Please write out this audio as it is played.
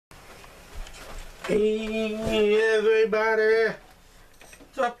Hey everybody,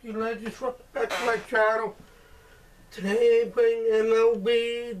 what's up you legends? Welcome back to my channel. Today I'm playing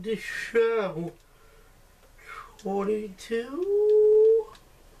MLB The Show 22.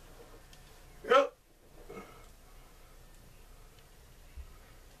 Yep.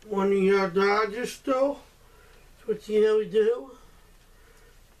 One of your Dodgers still. That's what you know we do.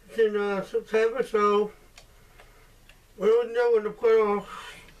 It's in September, so we don't know when the playoffs.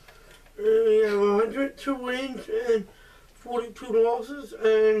 We have 102 wins and 42 losses,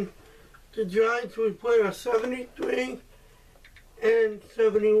 and the Giants we play are 73 and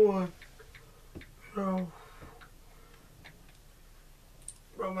 71. So,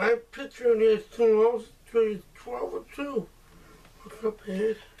 but my pitcher only has 2 losses, so he's 12 or 2. What's up,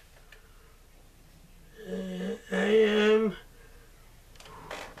 Ed? I am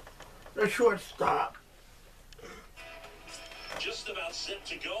the shortstop. Just about set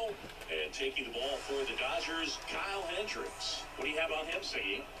to go, and taking the ball for the Dodgers, Kyle Hendricks. What do you have on him,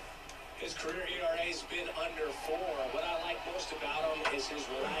 Siggy? His career ERA's been under 4. What I like most about him is his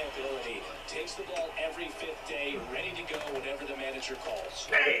reliability. Takes the ball every 5th day, ready to go whenever the manager calls.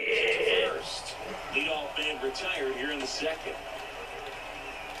 First, leadoff man retired here in the second.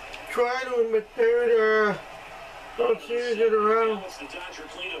 Tried him in the third, don't series in a row. Now it's the Dodger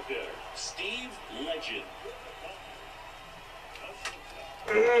cleanup hitter, Steve Legend.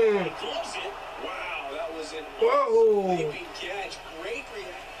 He gloves it. Wow, that was an Whoa. leaping catch. Great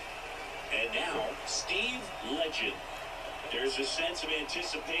reaction. And now, Steve Legend. There's a sense of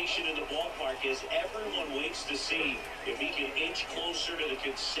anticipation in the ballpark as everyone waits to see if he can inch closer to the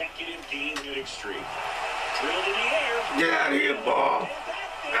consecutive game-hitting streak. Drilled in the air. Get out of here, ball.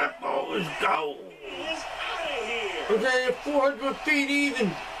 That ball is gold. He is out of here. It's at 400 feet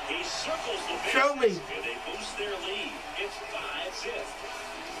even. He circles the bases. Show me. And they boost their lead. It's 5-zip.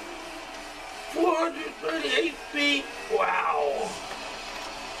 438 feet. Wow.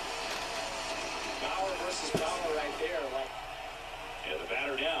 Power versus power right there. And the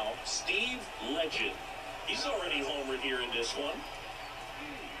batter now, Steve Legend. He's already homered here in this one.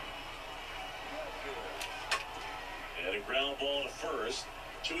 And a ground ball to first.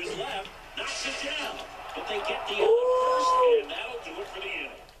 To his left, knocks it down. But they get the out first, and that'll do it for the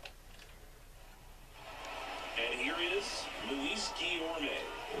inning. And here is Luis Guillorme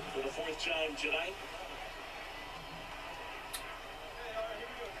for the 4th time tonight.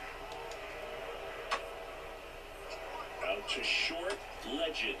 Out to short,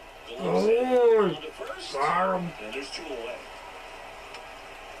 Legend. Oh, on to first. farm. And there's 2 away.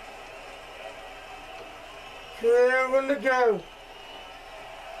 7 to go.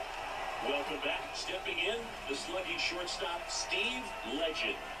 Welcome back. Stepping in, the slugging shortstop, Steve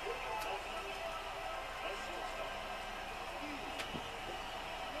Legend.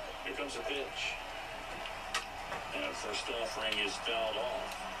 Here comes a pitch. And first offering is fouled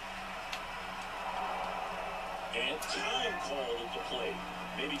off. And time called at the plate.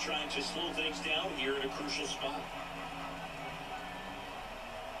 Maybe trying to slow things down here at a crucial spot.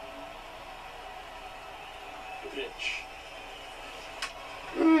 The pitch.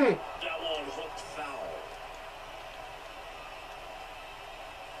 That one hooked foul.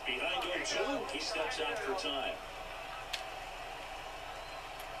 Behind 0-2, he steps out for time.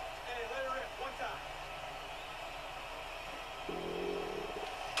 Hey, let her rip one time.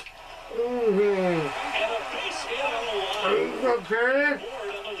 And a base hit on the line. Okay. Ward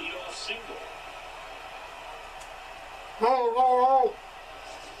on the leadoff single. Oh.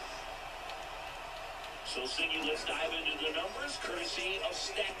 So, Siggy, let's dive into the numbers, courtesy of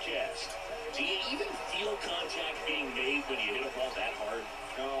StatCast. Do you even feel contact being made when you hit a ball that hard?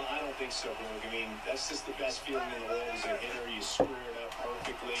 No, I don't think so, Brooke. I mean, that's just the best feeling in the world as a hitter. You screw it up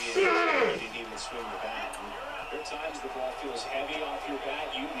perfectly, and you didn't even swing the bat. And there are times the ball feels heavy off your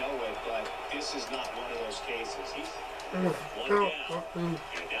bat. You know it, but this is not one of those cases. One down.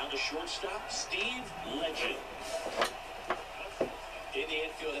 And down to shortstop, Steve Legend. In the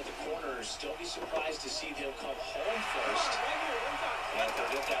infield at the corners, don't be surprised to see them come home first and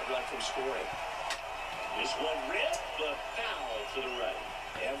prevent that run from scoring. This one ripped, but foul to the right.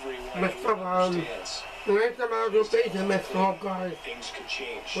 Everyone Messed up, understands Last time I was on base, I messed up, guys. things could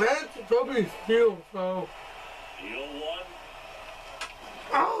change. Last Toby Steele, so. The 0-1.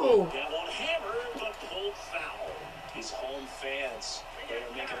 Oh! That one hammered, but pulled foul. These home fans, they're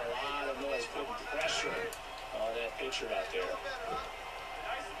making a lot of noise, putting pressure on that pitcher out there.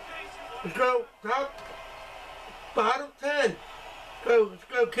 Let's go, top, bottom 10. Let's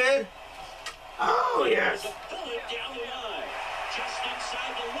go, kid. Oh, yes. There's a bullet down the line. Just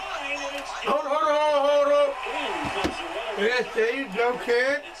inside the line, and it's... Hold on. Ooh, comes the runner. Yes, there you go,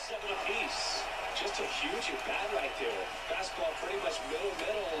 kid. It's 7 apiece. Just a huge at bat right there. Fastball pretty much middle,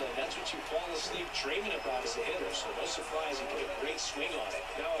 and that's what you fall asleep dreaming about as a hitter. So no surprise he put a great swing on it.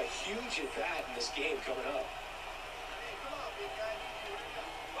 Now a huge at bat in this game coming up.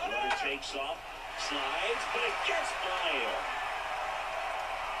 Runner takes off, slides, but it gets by him.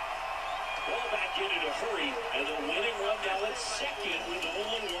 Ball back in a hurry, and the winning run now at second with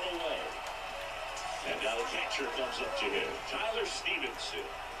only one away. And now the catcher comes up to him, Tyler Stevenson.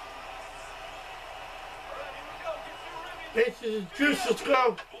 This is juice, let's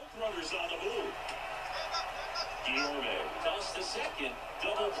go. Both runners on the move. Guillorme toss to second,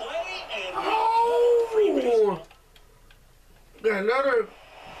 double play, and free base. Oh! Got another.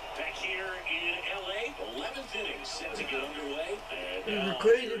 Back here in LA, 11th inning set to get underway. And This is a now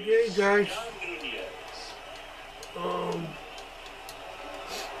crazy here is game, guys. John Nunez.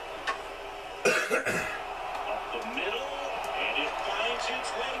 Up the middle, and it finds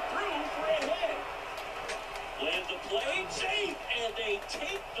its way through for a hit. Land the plane, safe, and they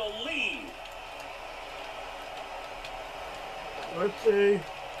take the lead. Let's see.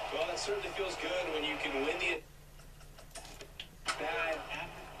 Well, it certainly feels good when you can win the bat.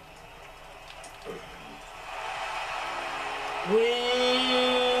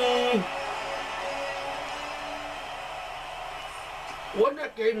 We won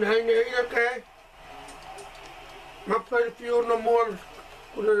that game 9-8, okay? Not play the field no more.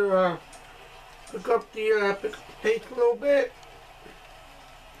 Gonna pick up the pace a little bit.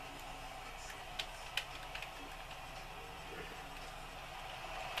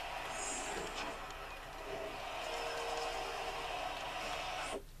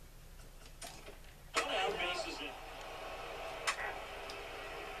 One out, bases in.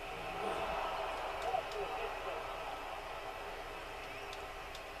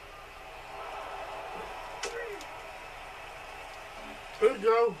 There we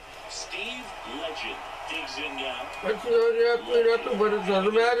go. Steve Legend digs in now. Let's see how the athlete nothing, but it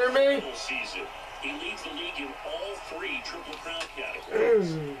doesn't matter to me. Full season. He leads the league in all three Triple Crown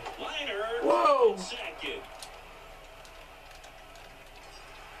categories. Liner. Whoa. Second.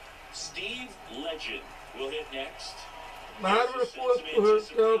 Steve Legend will hit next. Bottom of the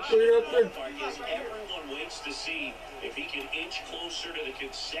fourth, down 3-0. As everyone waits to see if he can inch closer to the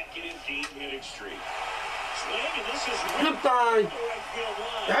consecutive game-hitting streak. Swing, and this is Good time. the right field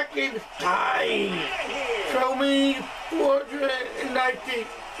line. That game is tied. Show me 419.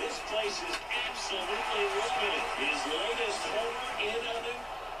 This place is absolutely limited. His latest homer in an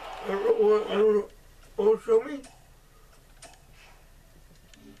I don't know. Oh, show me.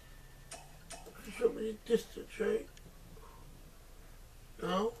 Show me the distance, right?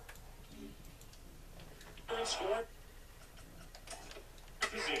 No? score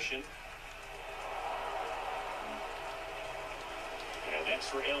position. And that's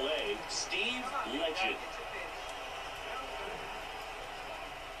for LA, Steve Legend.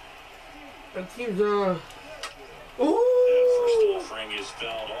 That team's, That first ooh! offering is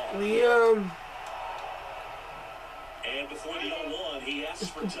fouled off. The, And before the 0-1, he asks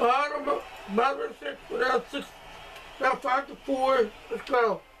for time. bottom of six, without six, now 5-4, let's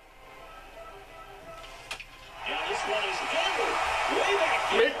go. Now this one is handled way back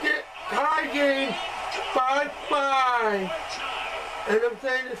here. Make it tie game, 5-5. And I'm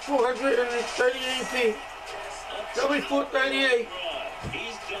saying it's 438 feet. That'll be 438.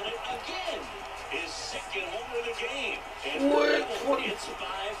 He's done it again. His second homer of the game. And What? it's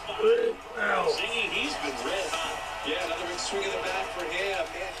 5-5. Wow. Singing, he's been red hot. Yeah, another big swing of the bat for him.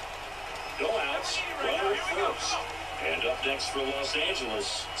 No outs. Runner at first. And up next for Los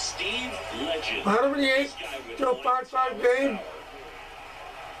Angeles, Steve Legend. Bottom of the eighth, still 5-5 game.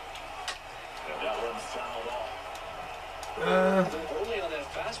 And that one fouled off. Early on that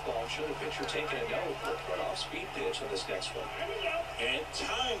fastball, I'm sure the pitcher taking a note. Look for an off-speed pitch on this next one. And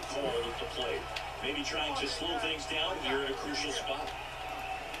time called at the plate. Maybe trying to slow things down here at a crucial spot.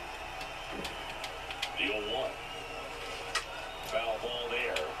 The 0-1. Foul ball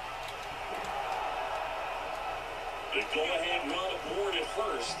there. The go-ahead run aboard at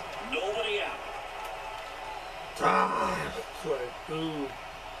first. Nobody out. That's like, dude.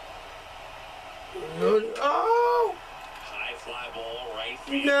 Oh! High fly ball right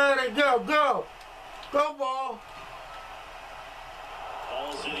You field. got it, go, go! Go, ball!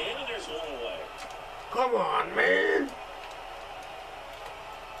 Balls it in, and there's one away. Come on, man!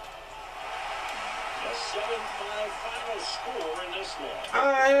 A 7-5 final score in this one. I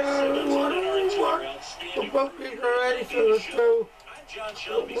want the both games already, so let's go. I'm John We'll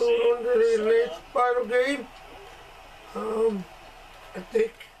Shelby move on to the next final game. I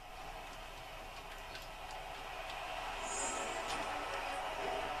think.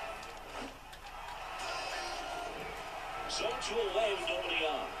 So 2 away with nobody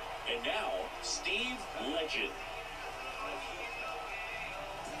on. And now, Steve Legend.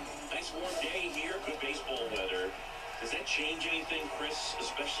 Nice warm day here, good baseball weather. Does that change anything, Chris,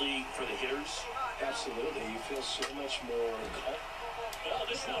 especially for the hitters? Absolutely. You feel so much more comfortable. Well,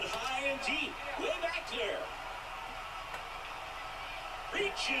 this one high and deep. Way back there.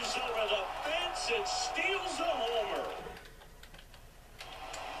 Reaches over the fence and steals a homer.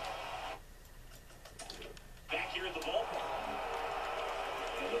 Back here in the ballpark.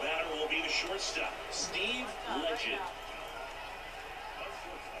 And the batter will be the shortstop, Steve Legend.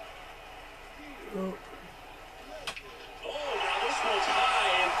 Oh, now this one's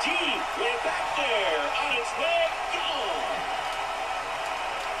high and deep. Way back there. On its way. Gone.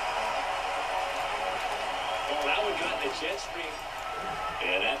 Well, that one got the jet stream.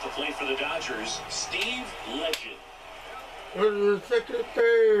 And at the plate for the Dodgers, Steve Legend. The second,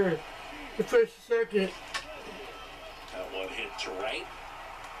 third. The first, second. That one hit to right.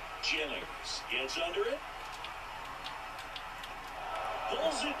 Jennings gets under it.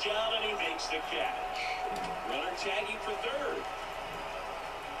 Pulls it down and he makes the catch. Runner tagging for third.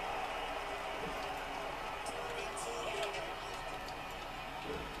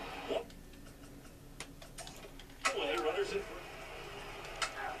 Away, runners in.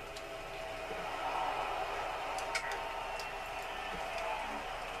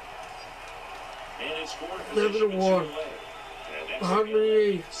 And it's scored position 11-1. away. And that's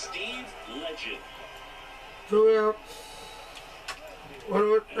 108. Steve Legend. 2 outs.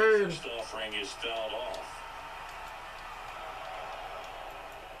 1 with And the third. first offering is fouled off.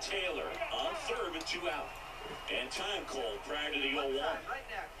 Taylor on third with 2 out. And time called prior to the 0-1. Right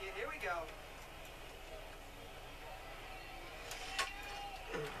now, kid. Here we go.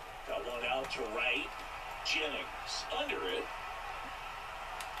 Got one out to right. Jennings under it.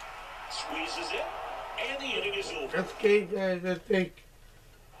 Squeezes it. And the inning is over. That's game, guys, I think.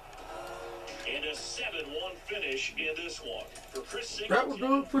 And a 7-1 finish in this one. For Chris That will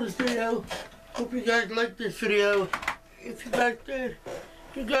Singleton. do it for this video. Hope you guys liked this video. If you guys did,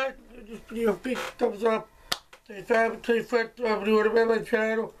 you guys give this video a big thumbs up. Subscribe to your friends, everybody want to be on my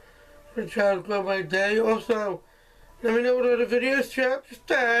channel. My channel go by day. Also, let me know what other videos, traps,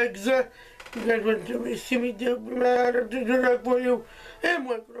 tags. You guys want to see me do or do that for you. And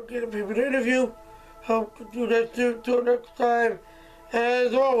when I get a favorite interview, hope to do that soon. Till next time.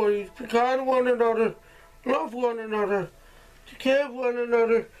 As always, be kind to one another, love one another, take care of one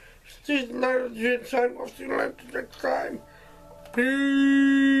another. Stay the light of the sunshine. We'll see you later next time.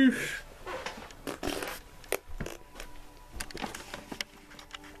 Peace.